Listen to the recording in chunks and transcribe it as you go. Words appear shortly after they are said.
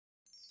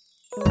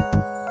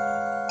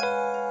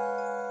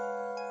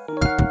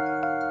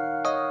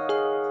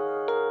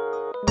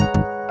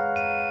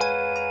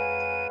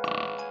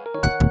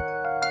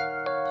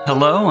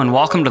Hello and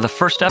welcome to the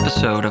first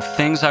episode of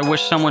Things I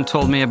Wish Someone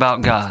Told Me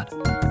About God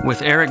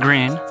with Eric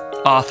Green,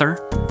 author,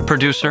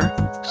 producer,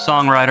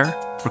 songwriter,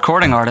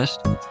 recording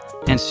artist,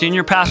 and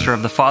senior pastor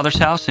of the Father's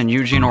House in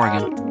Eugene,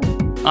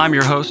 Oregon. I'm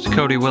your host,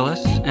 Cody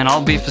Willis, and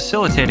I'll be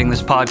facilitating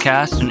this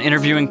podcast and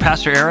interviewing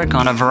Pastor Eric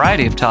on a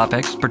variety of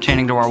topics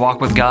pertaining to our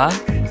walk with God,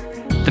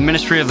 the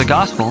ministry of the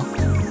gospel,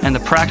 and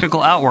the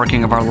practical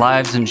outworking of our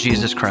lives in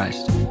Jesus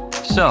Christ.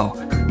 So,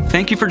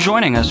 thank you for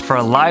joining us for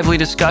a lively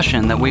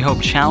discussion that we hope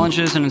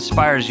challenges and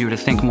inspires you to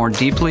think more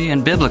deeply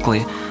and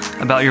biblically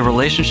about your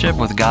relationship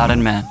with God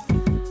and men.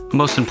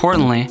 Most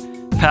importantly,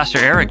 Pastor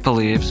Eric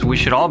believes we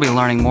should all be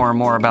learning more and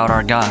more about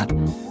our God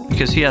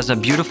because he has a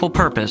beautiful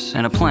purpose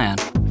and a plan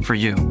for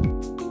you.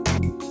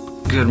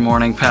 Good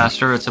morning,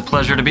 Pastor. It's a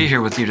pleasure to be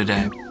here with you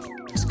today.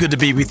 It's good to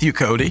be with you,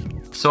 Cody.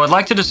 So I'd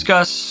like to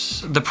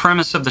discuss the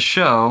premise of the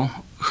show,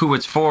 who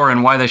it's for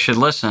and why they should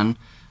listen.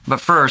 But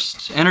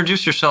first,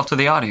 introduce yourself to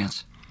the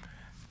audience.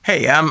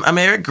 Hey, I'm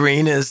Eric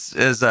Green, as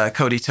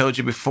Cody told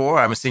you before.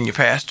 I'm a senior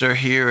pastor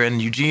here in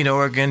Eugene,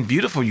 Oregon,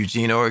 beautiful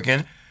Eugene,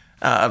 Oregon,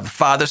 of the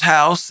Father's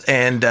House.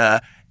 And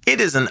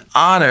it is an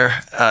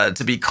honor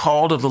to be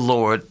called of the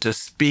Lord to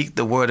speak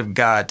the word of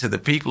God to the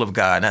people of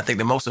God. And I think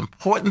the most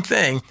important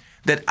thing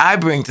that I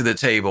bring to the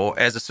table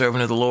as a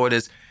servant of the Lord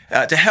is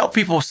to help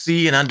people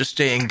see and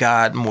understand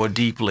God more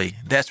deeply.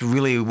 That's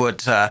really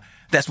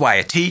that's why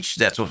I teach.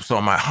 That's what's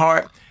on my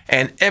heart.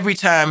 And every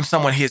time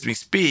someone hears me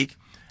speak,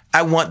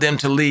 I want them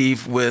to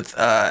leave with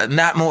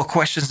not more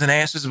questions than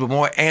answers, but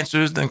more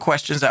answers than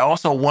questions. I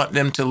also want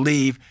them to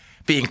leave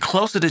being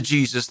closer to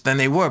Jesus than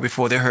they were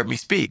before they heard me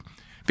speak,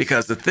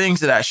 because the things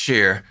that I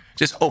share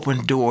just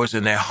open doors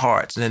in their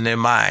hearts and in their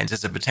minds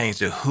as it pertains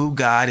to who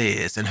God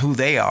is and who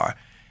they are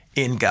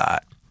in God.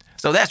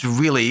 So that's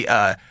really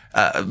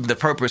the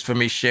purpose for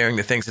me sharing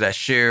the things that I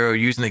share, or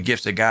using the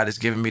gifts that God has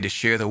given me to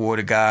share the word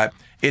of God.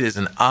 It is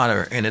an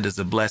honor and it is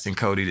a blessing,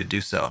 Cody, to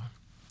do so.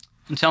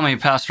 And tell me,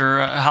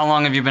 Pastor, how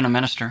long have you been a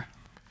minister?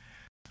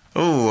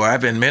 Oh,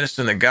 I've been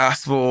ministering the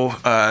gospel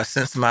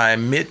since my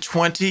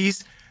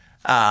mid-20s.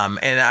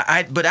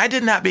 But I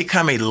did not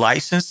become a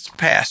licensed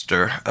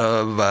pastor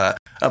of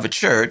a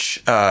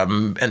church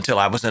until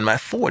I was in my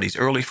 40s,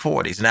 early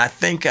 40s. And I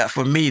think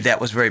for me, that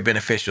was very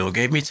beneficial. It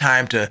gave me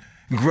time to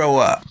grow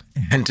up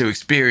and to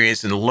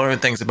experience and learn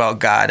things about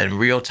God in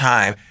real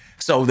time,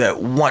 so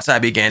that once I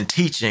began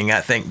teaching,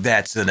 I think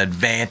that's an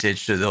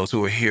advantage to those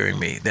who are hearing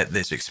me, that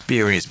there's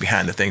experience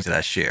behind the things that I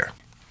share.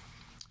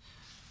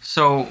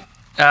 So,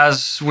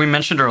 as we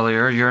mentioned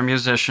earlier, you're a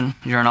musician,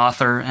 you're an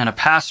author, and a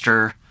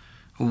pastor.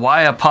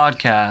 Why a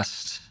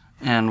podcast,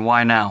 and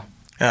why now?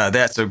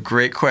 That's a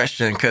great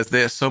question, because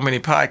there's so many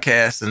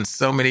podcasts and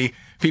so many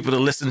people to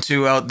listen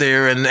to out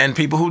there, and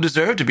people who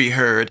deserve to be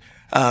heard.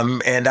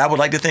 And I would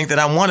like to think that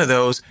I'm one of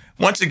those.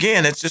 Once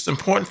again, it's just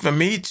important for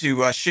me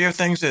to share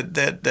things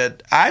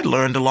that I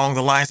learned along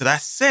the lines that I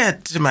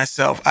said to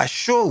myself, I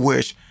sure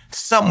wish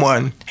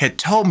someone had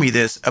told me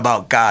this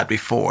about God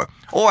before,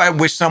 or I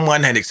wish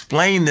someone had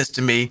explained this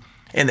to me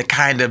in the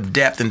kind of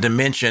depth and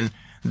dimension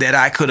that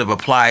I could have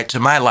applied to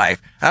my life.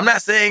 I'm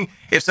not saying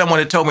if someone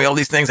had told me all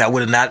these things, I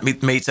would have not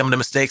made some of the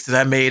mistakes that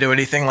I made or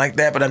anything like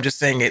that, but I'm just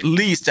saying at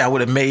least I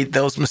would have made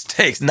those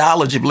mistakes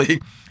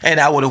knowledgeably, and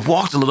I would have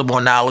walked a little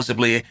more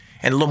knowledgeably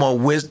and a little more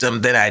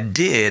wisdom than I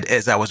did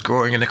as I was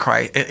growing in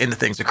the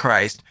things of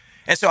Christ.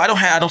 And so I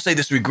don't say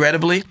this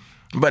regrettably,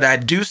 but I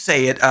do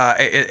say it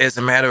as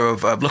a matter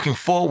of looking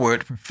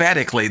forward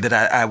prophetically, that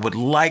I would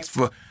like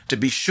to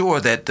be sure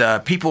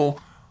that people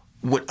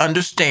would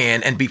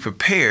understand and be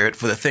prepared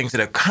for the things that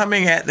are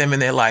coming at them in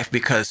their life,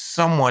 because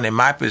someone in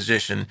my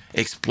position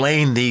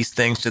explained these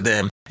things to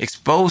them,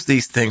 exposed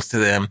these things to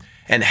them,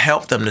 and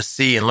helped them to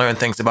see and learn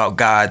things about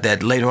God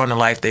that later on in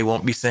life they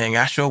won't be saying,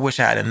 I sure wish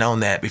I had known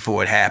that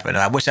before it happened.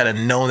 I wish I'd have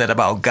known that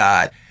about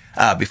God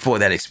before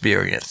that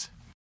experience.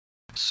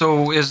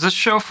 So is this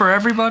show for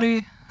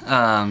everybody?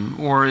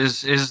 Or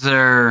is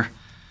there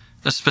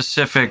a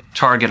specific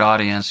target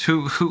audience?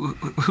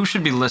 Who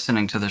should be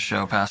listening to this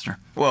show, Pastor?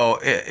 Well,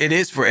 it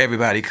is for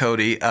everybody,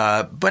 Cody,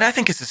 but I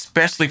think it's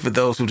especially for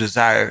those who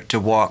desire to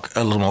walk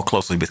a little more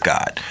closely with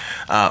God,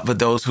 for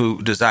those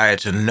who desire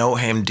to know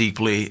Him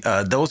deeply,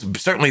 those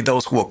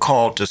who are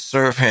called to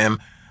serve Him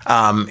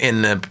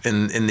in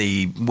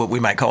the what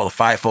we might call the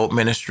fivefold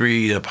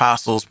ministry: the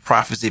apostles,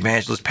 prophets,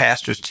 evangelists,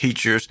 pastors,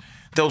 teachers.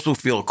 Those who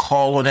feel a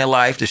call on their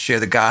life to share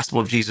the gospel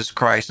of Jesus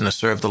Christ and to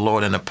serve the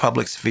Lord in a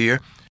public sphere.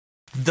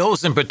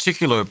 Those in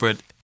particular, but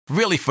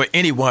really for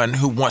anyone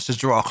who wants to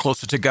draw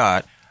closer to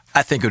God,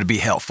 I think it would be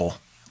helpful.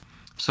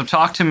 So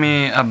talk to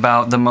me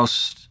about the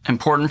most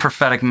important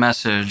prophetic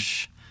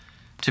message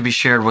to be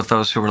shared with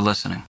those who are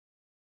listening.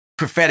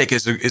 Prophetic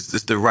is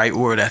the right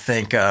word, I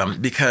think,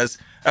 because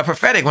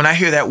prophetic, when I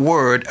hear that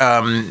word,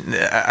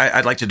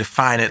 I'd like to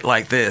define it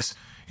like this.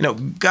 You know,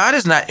 God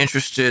is not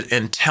interested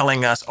in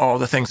telling us all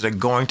the things that are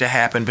going to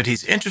happen, but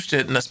He's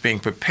interested in us being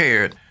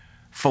prepared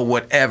for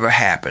whatever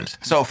happens.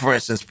 So, for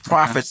instance,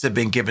 prophets have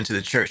been given to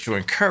the church to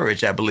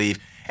encourage, I believe,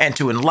 and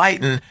to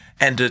enlighten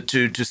and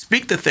to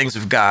speak the things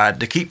of God,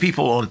 to keep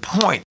people on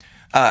point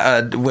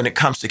when it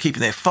comes to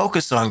keeping their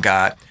focus on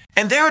God.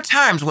 And there are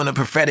times when a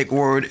prophetic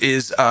word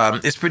is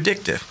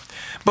predictive.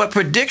 But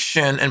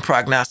prediction and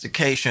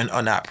prognostication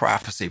are not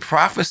prophecy.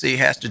 Prophecy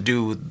has to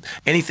do with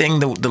anything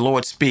the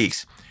Lord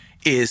speaks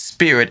is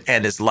spirit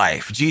and is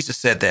life. Jesus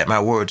said that my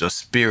words are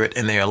spirit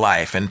and they are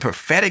life. And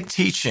prophetic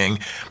teaching,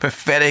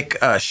 prophetic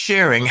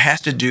sharing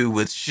has to do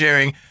with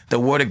sharing the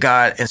word of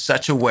God in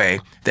such a way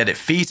that it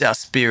feeds our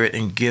spirit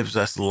and gives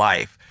us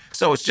life.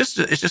 So it's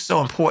just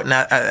so important,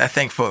 I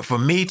think, for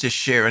me to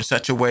share in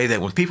such a way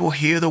that when people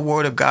hear the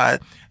word of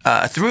God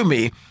through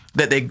me,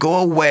 that they go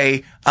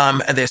away,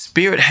 their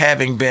spirit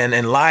having been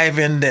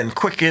enlivened and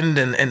quickened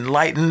and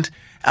enlightened,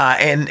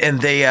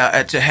 and they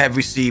to have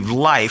received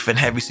life and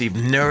have received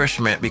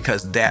nourishment,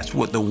 because that's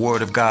what the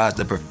word of God,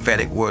 the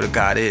prophetic word of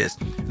God is.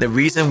 The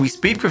reason we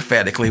speak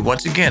prophetically,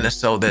 once again, is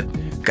so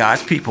that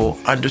God's people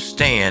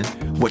understand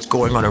what's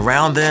going on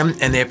around them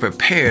and they're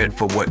prepared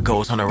for what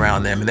goes on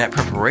around them. And that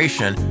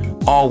preparation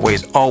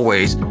always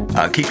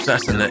keeps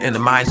us in the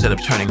mindset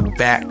of turning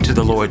back to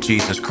the Lord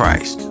Jesus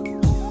Christ.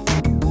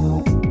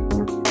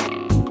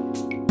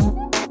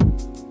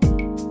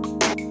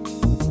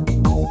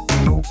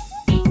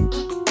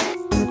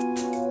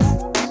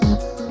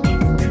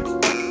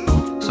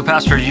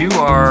 Pastor, you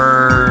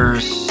are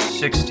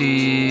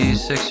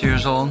 66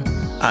 years old?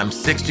 I'm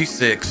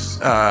 66,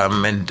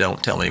 and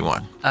don't tell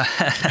anyone.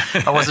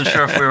 I wasn't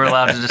sure if we were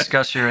allowed to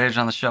discuss your age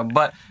on the show,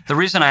 but the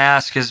reason I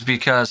ask is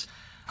because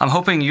I'm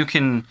hoping you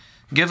can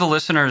give the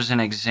listeners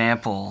an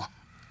example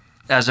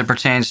as it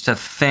pertains to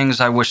things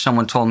I wish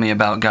someone told me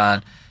about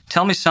God.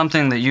 Tell me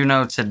something that you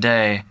know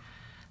today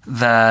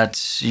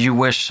that you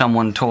wish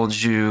someone told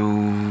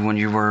you when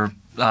you were,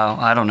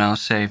 I don't know,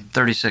 say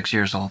 36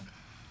 years old.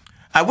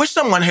 I wish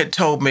someone had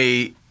told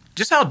me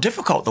just how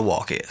difficult the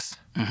walk is.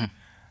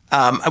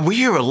 Mm-hmm. We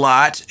hear a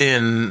lot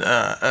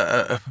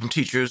from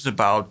teachers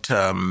about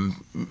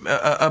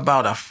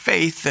our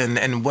faith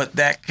and what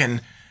that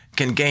can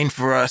gain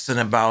for us, and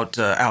about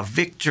our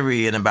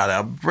victory, and about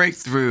our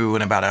breakthrough,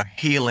 and about our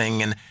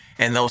healing,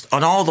 and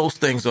all those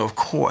things. Of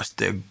course,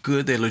 they're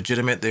good, they're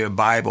legitimate, they're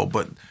Bible.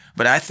 But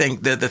I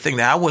think that the thing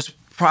that I was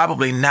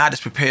probably not as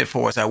prepared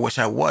for as I wish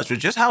I was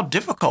just how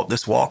difficult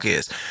this walk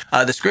is.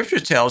 The scripture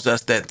tells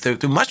us that through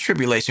much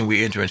tribulation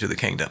we enter into the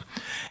kingdom.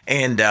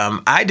 And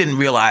I didn't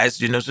realize,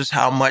 just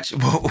how much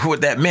what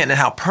that meant and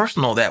how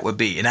personal that would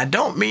be. And I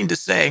don't mean to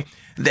say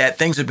that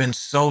things have been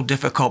so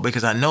difficult,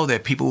 because I know there are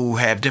people who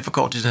have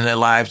difficulties in their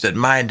lives that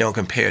mine don't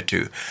compare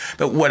to.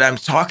 But what I'm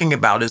talking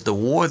about is the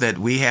war that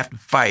we have to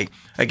fight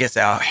against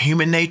our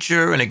human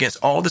nature and against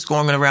all that's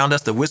going on around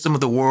us, the wisdom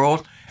of the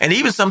world, and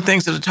even some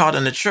things that are taught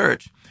in the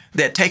church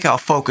that take our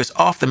focus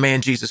off the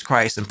man Jesus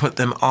Christ and put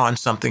them on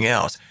something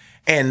else.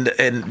 And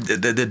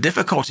the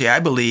difficulty, I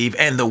believe,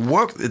 and the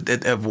work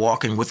of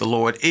walking with the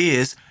Lord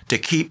is to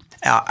keep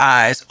our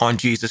eyes on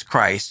Jesus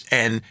Christ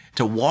and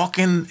to walk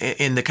in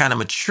the kind of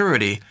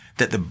maturity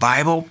that the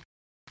Bible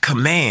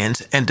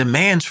commands and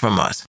demands from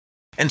us.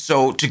 And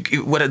so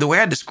the way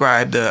I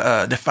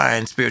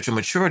define spiritual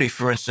maturity,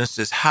 for instance,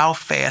 is how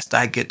fast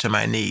I get to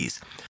my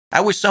knees.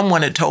 I wish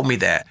someone had told me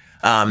that.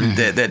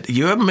 That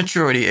your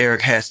maturity,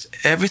 Eric, has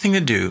everything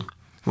to do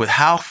with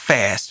how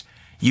fast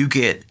you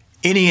get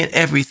any and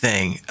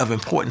everything of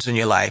importance in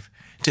your life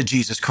to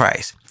Jesus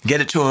Christ.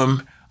 Get it to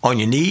him on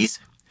your knees.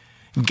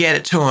 Get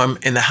it to him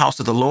in the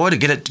house of the Lord.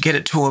 Get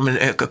it to him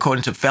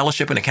according to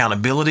fellowship and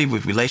accountability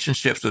with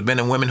relationships with men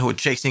and women who are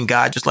chasing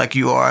God just like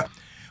you are.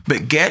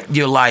 But get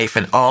your life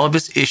and all of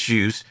its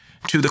issues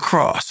to the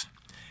cross.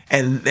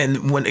 And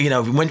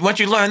when once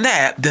you learn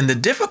that, then the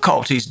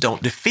difficulties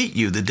don't defeat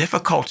you. The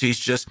difficulties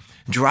just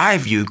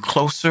drive you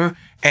closer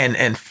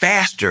and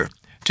faster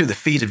to the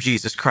feet of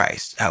Jesus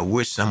Christ. I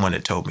wish someone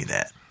had told me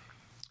that.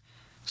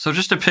 So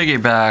just to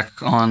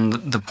piggyback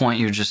on the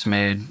point you just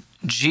made,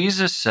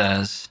 Jesus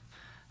says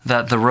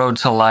that the road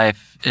to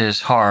life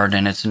is hard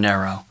and it's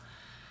narrow.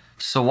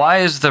 So why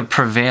is the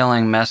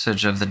prevailing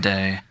message of the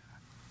day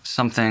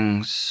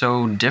something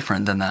so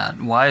different than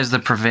that? Why is the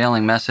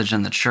prevailing message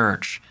in the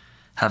church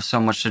have so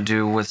much to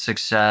do with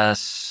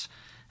success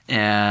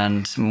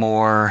and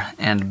more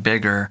and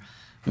bigger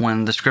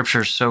when the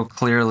scriptures so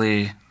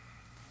clearly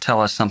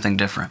tell us something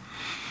different?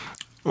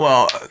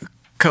 Well,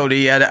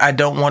 Cody, I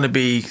don't want to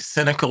be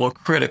cynical or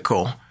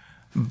critical,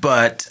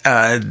 but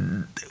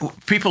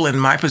people in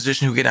my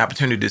position who get an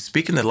opportunity to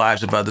speak in the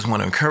lives of others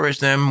want to encourage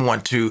them,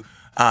 want to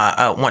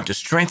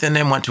strengthen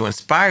them, want to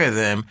inspire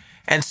them.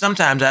 And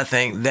sometimes I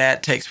think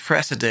that takes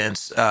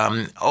precedence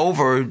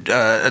over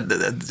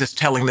just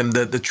telling them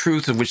the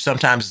truth, which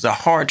sometimes is a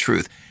hard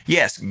truth.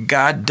 Yes,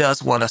 God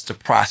does want us to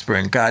prosper,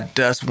 and God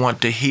does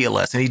want to heal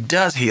us, and he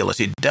does heal us.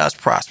 He does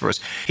prosper us.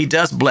 He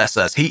does bless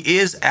us. He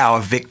is our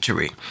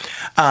victory.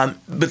 But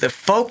the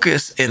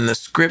focus in the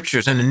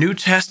scriptures in the New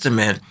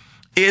Testament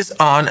is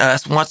on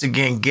us, once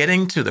again,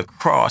 getting to the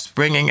cross,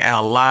 bringing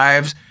our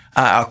lives,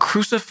 our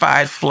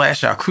crucified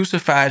flesh, our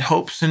crucified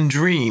hopes and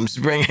dreams.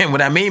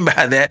 What I mean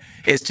by that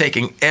is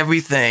taking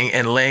everything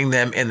and laying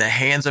them in the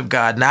hands of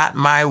God. Not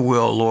my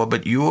will, Lord,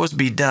 but yours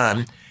be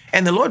done.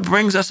 And the Lord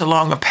brings us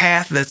along a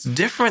path that's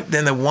different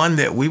than the one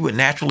that we would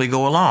naturally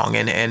go along.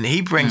 And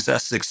he brings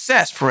us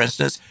success, for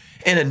instance,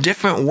 in a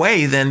different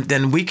way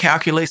than we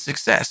calculate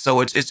success.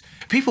 So it's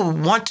people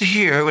want to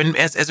hear, and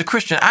as a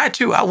Christian,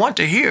 I want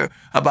to hear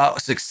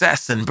about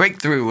success and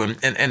breakthrough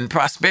and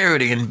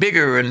prosperity and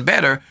bigger and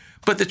better.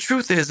 But the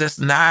truth is, it's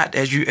not,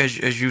 as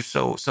you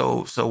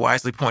so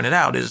wisely pointed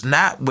out, is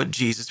not what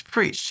Jesus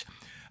preached.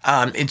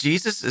 And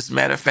Jesus, as a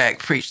matter of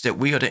fact, preached that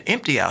we are to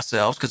empty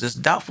ourselves because it's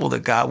doubtful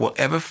that God will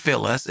ever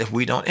fill us if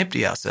we don't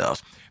empty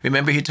ourselves.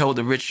 Remember, he told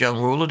the rich young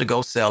ruler to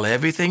go sell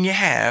everything you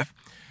have,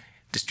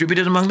 distribute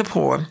it among the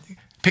poor,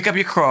 pick up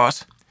your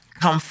cross,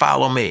 come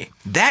follow me.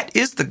 That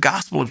is the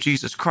gospel of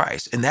Jesus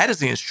Christ, and that is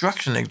the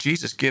instruction that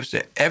Jesus gives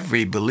to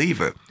every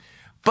believer.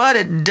 But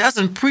it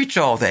doesn't preach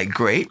all that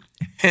great.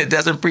 It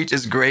doesn't preach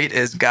as great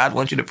as God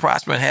wants you to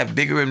prosper and have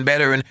bigger and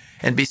better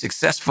and be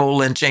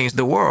successful and change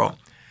the world.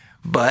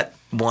 But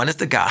one is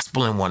the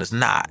gospel and one is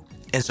not.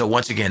 And so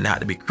once again,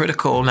 not to be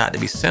critical, not to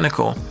be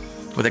cynical,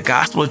 but the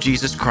gospel of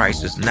Jesus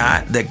Christ is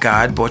not that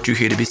God brought you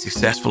here to be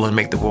successful and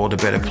make the world a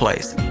better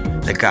place.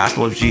 The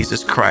gospel of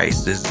Jesus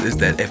Christ is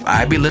that if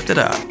I be lifted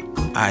up,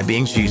 I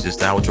being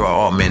Jesus, I will draw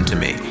all men to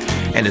me.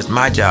 And it's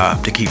my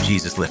job to keep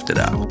Jesus lifted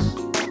up.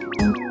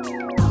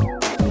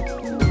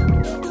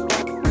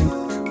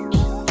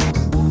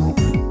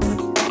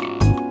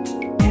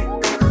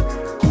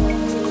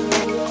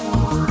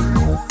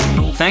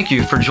 Thank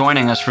you for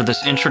joining us for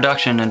this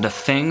introduction into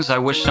things I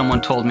wish someone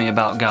told me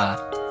about God.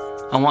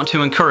 I want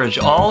to encourage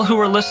all who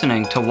are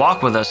listening to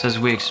walk with us as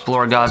we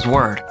explore God's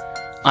Word.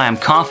 I am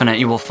confident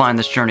you will find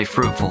this journey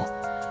fruitful.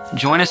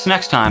 Join us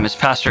next time as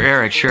Pastor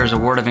Eric shares a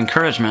word of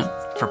encouragement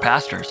for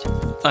pastors.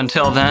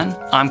 Until then,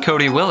 I'm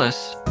Cody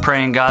Willis,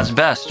 praying God's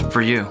best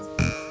for you.